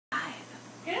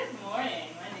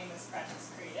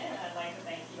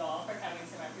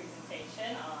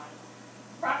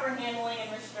handling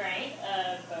and restraint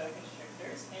of boa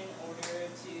constrictors in order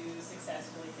to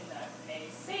successfully conduct a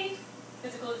safe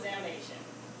physical examination,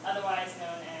 otherwise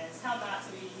known as how not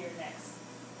to be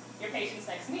your patient's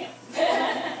next meal.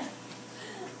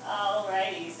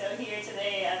 Alrighty, so here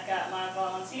today I've got my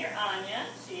volunteer, Anya.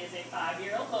 She is a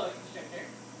 5-year-old boa constrictor.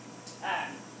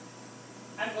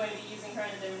 I'm going to be using her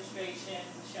in a demonstration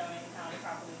showing how to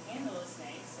properly handle a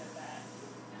snake so that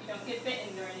you don't get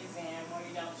bitten during an exam or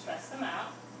you don't stress them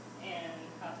out, and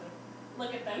how to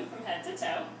look at them from head to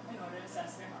toe in order to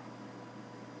assess their heart.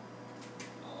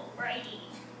 Alrighty,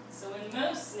 so when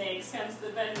most snakes come to the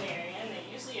veterinarian,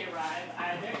 they usually arrive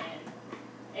either in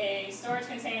a storage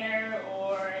container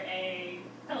or a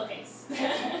pillowcase.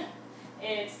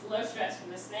 It's low stress for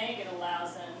the snake. It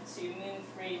allows them to move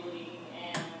freely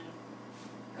and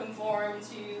conform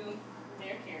to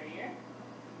their carrier.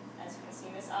 As you can see,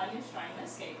 Miss Anya's trying to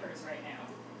escape hers right now.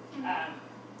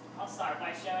 I'll start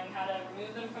by showing how to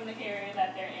remove them from the carrier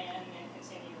that they're in and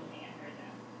continue looking at her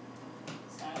then.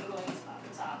 So I'm going to pop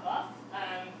the top off.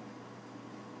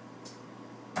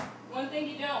 One thing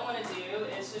you don't want to do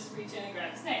is just reach in and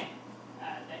grab a snake.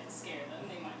 That can scare them.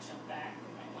 They might jump back.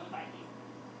 They might want to bite you.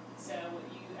 So what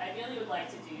you ideally would like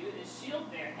to do is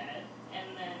shield their head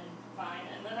and then find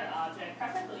another object,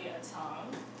 preferably a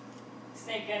tongue.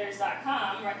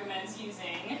 SnakeGetters.com recommends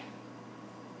using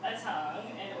a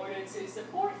tongue in order to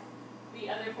support the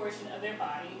other portion of their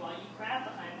body while you grab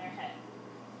behind their head.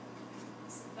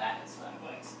 So that is what I'm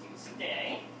going to do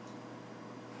today.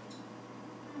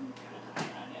 I'm kind of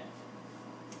high on it.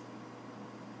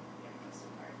 Here, close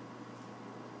apart.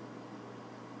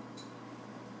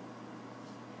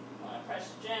 And you want to press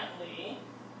gently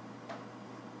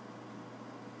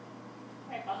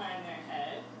right behind their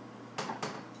head.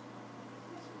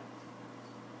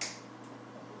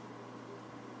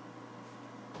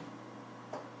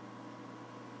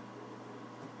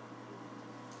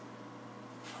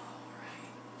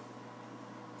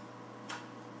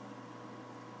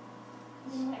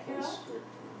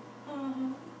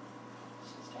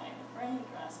 She's trying to firmly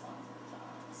grasp onto the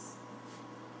tongues.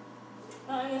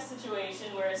 Now in this situation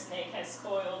where a snake has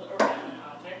coiled around an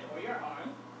object or your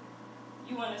arm,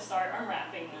 you want to start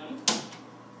unwrapping them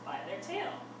by their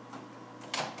tail.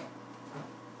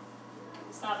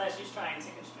 It's not that she's trying to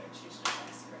constrict, she's just trying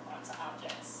to grip onto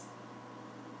objects.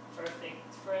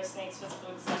 For a snake's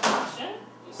physical examination,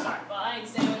 you start by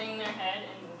examining their head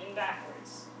and moving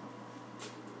backwards.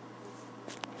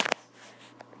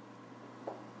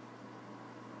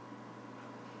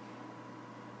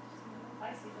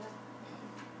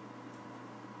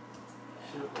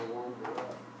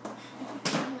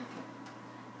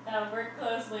 Now work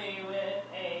closely with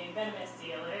a venomous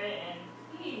dealer, and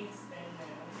he's been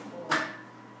known for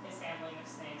his handling of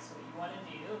snakes. What you want to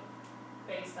do,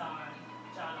 based on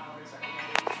John Oliver's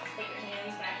recommendation, is put your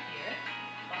hands back here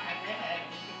behind their head,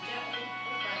 and you can gently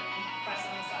or firmly press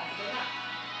on the sides of their mouth.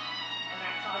 And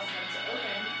that causes them to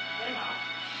open their mouth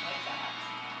like that.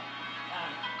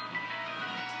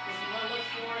 What you want to look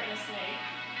for in a snake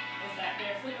is that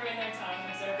they're flickering their tongue,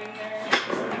 observing their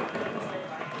surroundings, their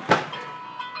environment.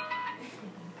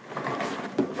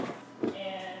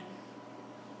 And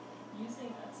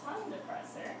using a tongue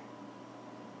depressor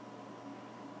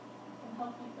can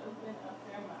help you open up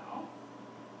their mouth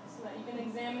so that you can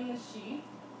examine the sheath.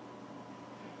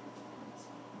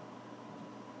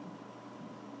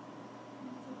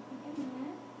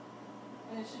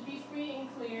 And it should be free and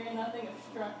clear, nothing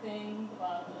obstructing the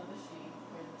bottom of the sheath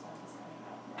where the tongue is coming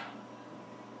out from.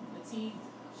 The teeth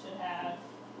should have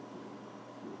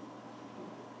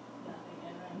nothing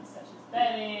in them, such as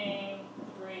bedding,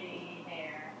 debris,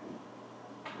 hair.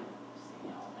 See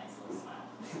y'all, nice little smile.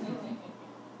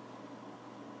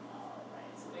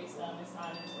 Alright, so based on Miss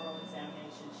Anya's oral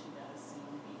examination, she does seem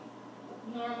to be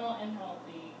normal and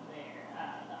healthy there.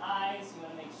 The eyes, you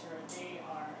want to make sure they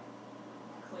are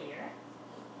clear.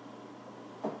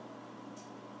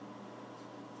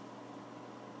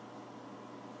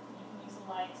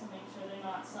 Light to make sure they're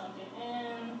not sunken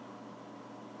in.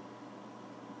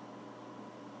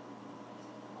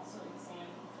 Also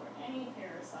examine for any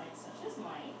parasites such as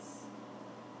mites,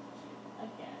 which you,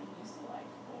 again, use the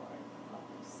light for help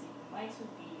you see. Mites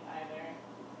would be either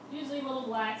usually little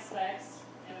black specks,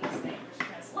 and in this snake where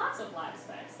she has lots of black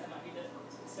specks that might be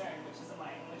difficult to discern which is a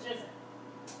mite and which isn't.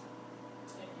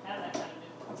 If you have that kind of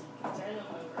difficulty, you can turn them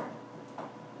over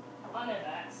on their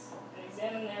backs and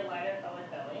examine their lighter colored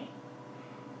belly.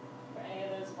 Any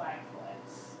of those black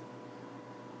flecks,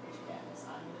 which again, Miss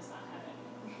Anya does not have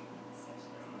any, so she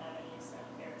doesn't have any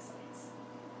external parasites.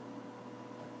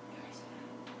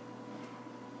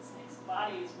 The snake's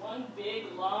body is one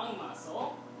big long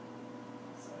muscle,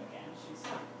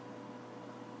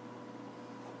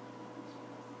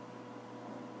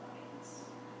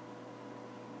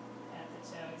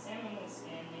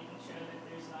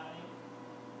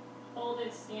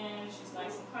 its skin, she's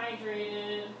nice and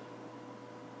hydrated.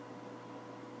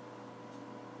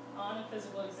 On a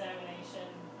physical examination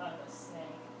of a snake,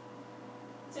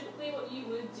 typically what you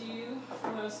would do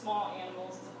for those small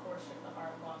animals is, of course, check the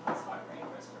heart, lungs, heart rate,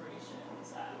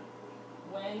 respirations.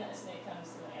 When a snake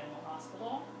comes to the animal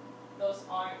hospital, those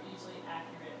aren't usually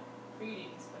accurate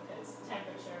readings because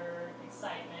temperature,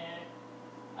 excitement,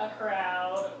 a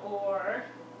crowd, or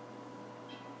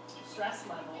stress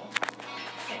level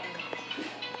can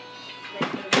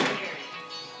make those vary.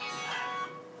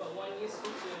 But one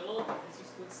useful tool is you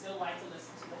would still like to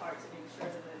listen to the heart to make sure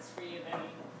that it's free of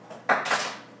any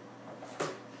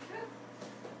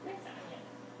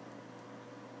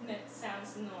that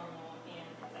sounds normal and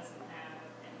it doesn't have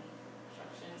any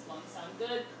obstructions. Lungs sound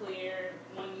good, clear.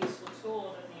 One useful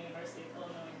tool that the University of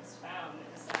Illinois has found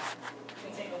is that you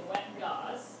can take a wet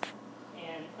gauze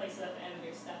and place it at the end of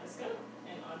your stethoscope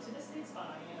and onto the snake's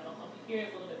body, and it'll help you hear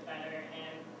it a little bit better,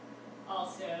 and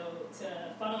also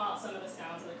to funnel out some of the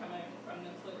sounds that are coming from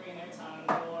them flickering their tongue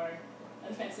or an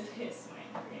offensive hiss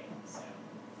might create. So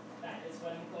that is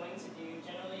what I'm going to do.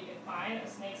 Generally, you can find a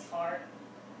snake's heart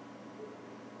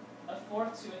a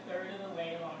fourth to a third of the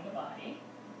way along the body.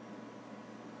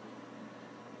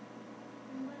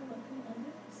 And we're looking under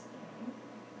the skin.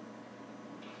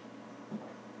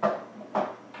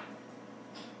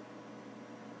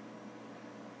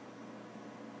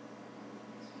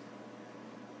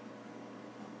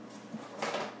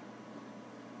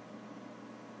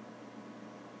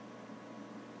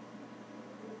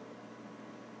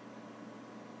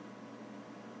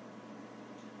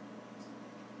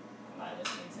 By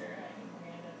listening to her, I can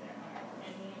hear that there aren't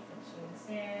any infections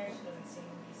there. She doesn't seem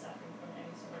to be suffering from any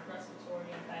sort of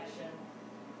respiratory infection.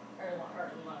 Her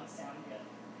heart and lungs sound good.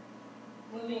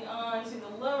 Moving on to the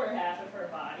lower half of her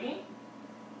body,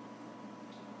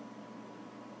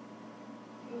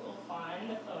 you will find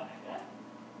the cloaca,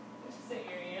 which is the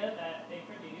area that they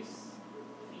produce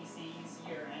feces,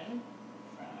 urine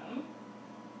from.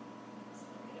 Let's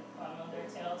look at the bottom of their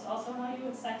tail. It's also how you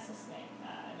would sex a snake.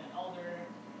 In an older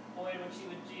boy, what you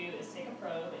would do is take a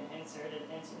probe and insert it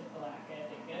into the cloaca.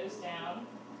 If it goes down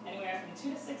anywhere from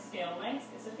 2 to 6 scale lengths,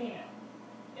 it's a female.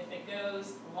 If it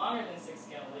goes longer than 6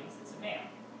 scale lengths, it's a male.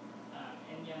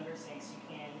 In younger snakes, you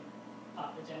can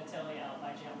pop the genitalia out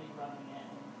by gently rubbing it,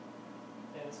 and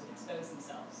those would expose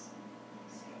themselves.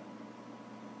 So,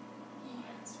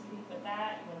 sweetie, put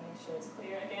that. You want to make sure it's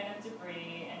clear again of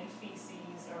debris, any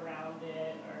feces around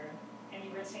it, or any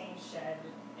retained shed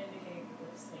indicate that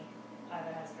the snake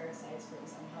either has parasites or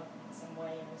is unhealthy in some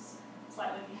way or is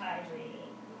slightly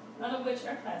dehydrated, none of which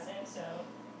are present, so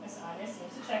Miss Anya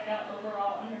seems to check out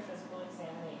overall on her physical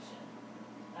examination.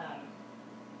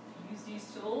 If you use these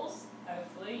tools,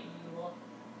 hopefully you will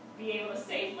be able to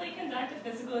safely conduct a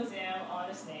physical exam on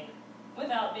a snake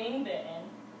without being bitten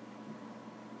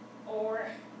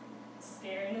or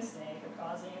scaring the snake or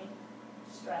causing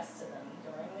stress to them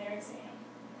during their exam.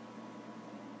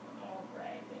 All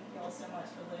right, thank you all so much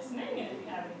for listening, and if you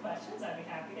have any questions, I'd be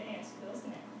happy to answer those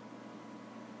now.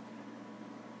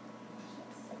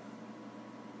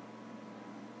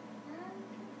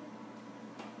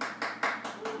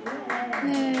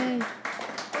 Yay. Wait,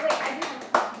 I do have a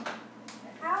question.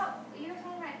 How, you were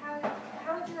saying like how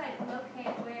would you like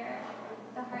locate where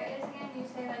the heart is again? You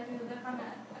say like you look on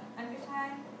the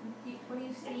underside. What do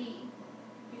you see?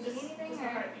 Do you see anything Just or? a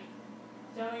heartbeat.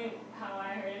 Generally, how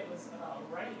I heard it was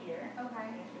right here. Okay.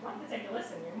 And if you'd like to take a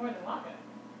listen, you're more than welcome.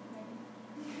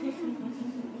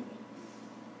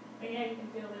 But yeah, you can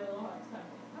feel their little hearts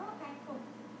pumping. Oh, okay, cool.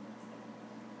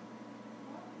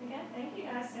 Well, again, thank you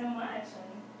guys so much,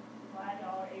 and glad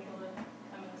y'all are able to